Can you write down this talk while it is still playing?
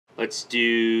Let's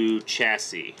do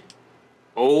chassis.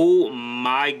 Oh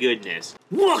my goodness.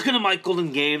 Welcome to Mike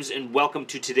Golden Games and welcome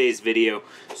to today's video.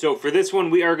 So for this one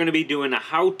we are going to be doing a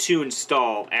how to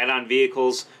install add-on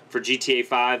vehicles for GTA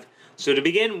 5. So to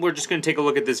begin, we're just going to take a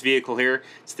look at this vehicle here.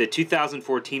 It's the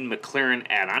 2014 McLaren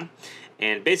add-on.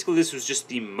 And basically this was just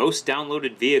the most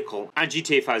downloaded vehicle on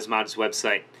GTA 5's mods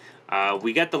website.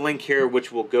 We got the link here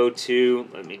which we'll go to.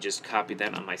 Let me just copy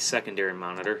that on my secondary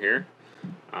monitor here.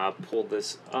 Pull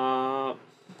this up.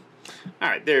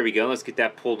 Alright, there we go. Let's get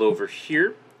that pulled over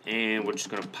here. And we're just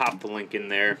going to pop the link in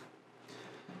there.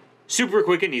 Super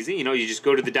quick and easy. You know, you just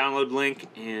go to the download link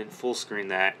and full screen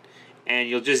that. And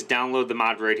you'll just download the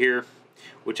mod right here,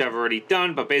 which I've already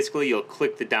done. But basically, you'll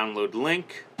click the download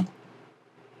link.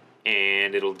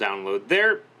 And it'll download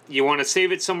there. You want to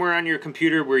save it somewhere on your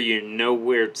computer where you know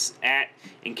where it's at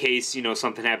in case, you know,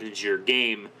 something happens to your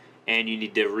game and you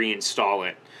need to reinstall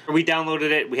it. We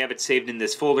downloaded it. We have it saved in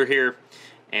this folder here.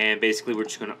 And basically, we're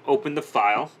just going to open the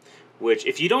file, which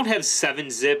if you don't have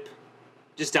 7-zip,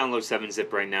 just download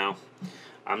 7-zip right now.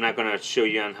 I'm not going to show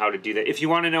you on how to do that. If you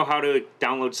want to know how to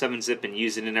download 7-zip and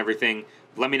use it and everything,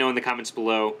 let me know in the comments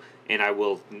below, and I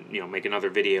will, you know, make another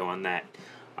video on that.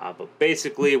 But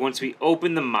basically, once we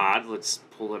open the mod, let's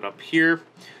pull it up here.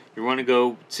 You want to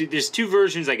go, see, there's two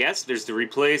versions, I guess. There's the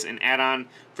replace and add-on.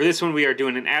 For this one, we are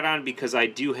doing an add-on because I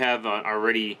do have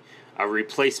already a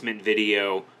replacement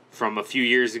video from a few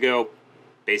years ago.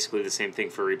 Basically the same thing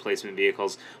for replacement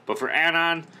vehicles. But for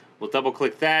add-on, we'll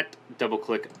double-click that,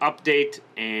 double-click Update,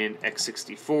 and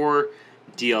X64,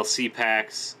 DLC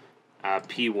packs,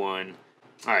 P1.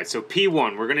 Alright, so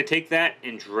P1, we're going to take that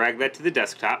and drag that to the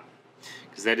desktop,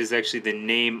 because that is actually the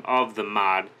name of the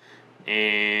mod.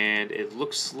 And it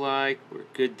looks like we're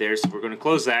good there, so we're going to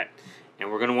close that.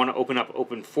 And we're going to want to open up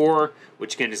Open 4,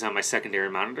 which again is on my secondary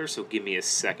monitor, so give me a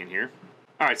second here.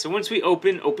 Alright, so once we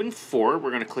open 4, we're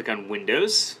going to click on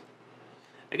Windows.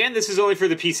 Again, this is only for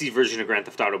the PC version of Grand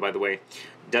Theft Auto, by the way.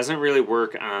 Doesn't really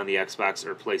work on the Xbox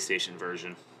or PlayStation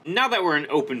version. Now that we're in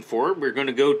Open 4, we're going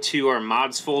to go to our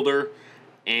mods folder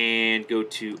and go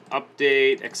to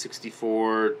Update,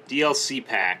 X64, DLC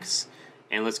packs.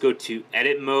 And let's go to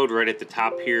Edit mode right at the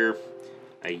top here.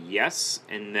 Yes,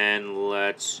 and then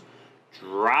let's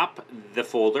drop the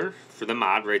folder for the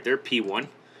mod right there, P1.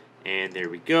 And there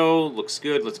we go. Looks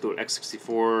good. Let's go to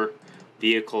X64,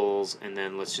 vehicles, and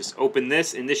then let's just open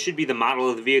this. And this should be the model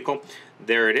of the vehicle.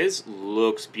 There it is.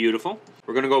 Looks beautiful.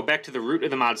 We're going to go back to the root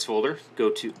of the mods folder. Go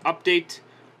to Update,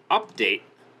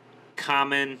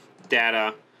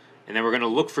 Update-common-data, and then we're going to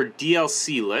look for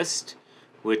DLC list,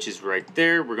 which is right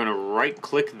there. We're going to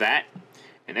right-click that.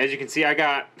 And as you can see, I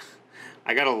got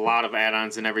a lot of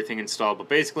add-ons and everything installed. But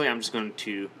basically, I'm just going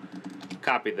to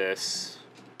copy this,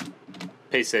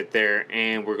 paste that there,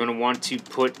 and we're going to want to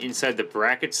put inside the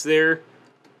brackets there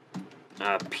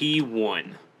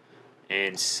P1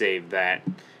 and save that.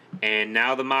 And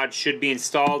now the mod should be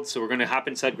installed, so we're going to hop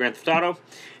inside Grand Theft Auto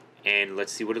and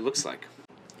let's see what it looks like.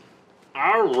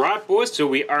 Alright boys, so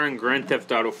we are in Grand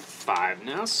Theft Auto 5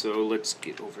 now, so let's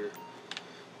get over.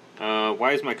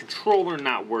 Why is my controller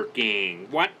not working?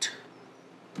 What?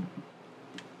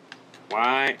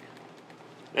 Why?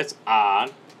 That's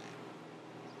odd.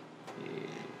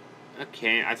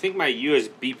 Okay, I think my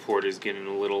USB port is getting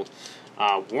a little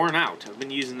worn out. I've been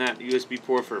using that USB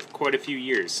port for quite a few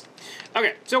years.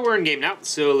 Okay, so we're in game now.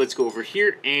 So let's go over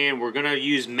here, and we're going to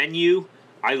use menyoo.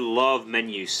 I love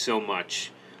menyoo so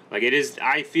much. Like, it is,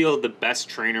 I feel, the best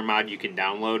trainer mod you can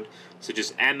download. So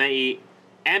just menyoo.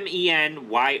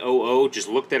 Just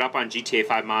look that up on GTA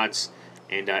 5 mods.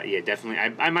 And yeah, definitely,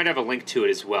 I might have a link to it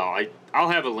as well. I'll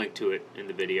have a link to it in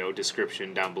the video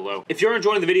description down below. If you're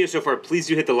enjoying the video so far, please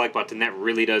do hit the like button. That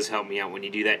really does help me out when you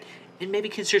do that. And maybe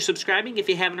consider subscribing if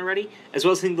you haven't already, as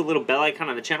well as hitting the little bell icon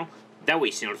on the channel. That way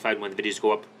you stay notified when the videos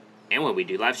go up and when we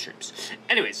do live streams.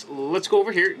 Anyways, let's go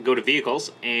over here, go to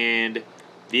Vehicles, and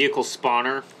Vehicle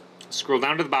Spawner. Scroll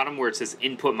down to the bottom where it says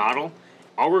Input Model.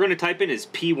 All we're going to type in is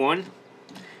P1,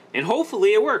 and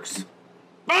hopefully it works.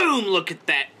 Boom! Look at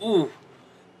that. Ooh.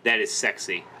 That is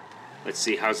sexy. Let's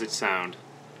see, how's it sound?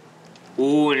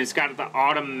 Ooh, and it's got the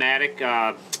automatic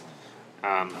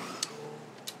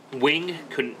wing.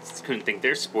 Couldn't think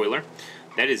there. Spoiler.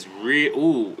 That is real.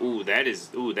 Ooh,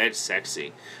 that's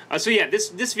sexy. So yeah,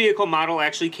 this vehicle model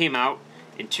actually came out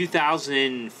in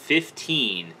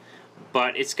 2015,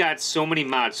 but it's got so many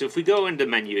mods. So if we go into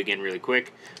menu again really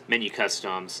quick, menu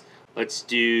customs, let's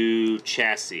do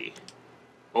chassis.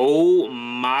 Oh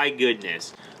my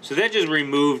goodness. So that just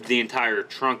removed the entire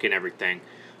trunk and everything.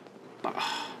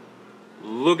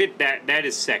 Look at that. That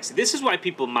is sexy. This is why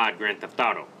people mod Grand Theft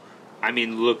Auto. I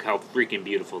mean, look how freaking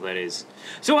beautiful that is.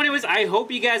 So anyways, I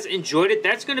hope you guys enjoyed it.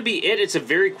 That's going to be it. It's a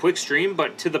very quick stream,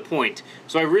 but to the point.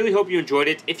 So I really hope you enjoyed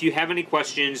it. If you have any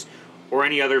questions or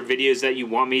any other videos that you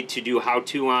want me to do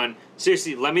how-to on,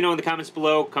 seriously, let me know in the comments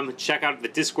below. Come check out the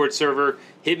Discord server.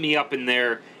 Hit me up in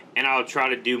there, and I'll try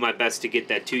to do my best to get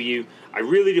that to you. I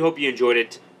really do hope you enjoyed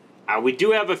it. We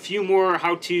do have a few more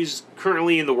how-tos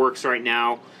currently in the works right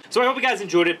now. So I hope you guys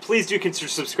enjoyed it. Please do consider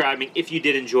subscribing if you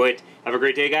did enjoy it. Have a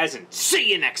great day, guys, and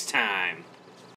see you next time.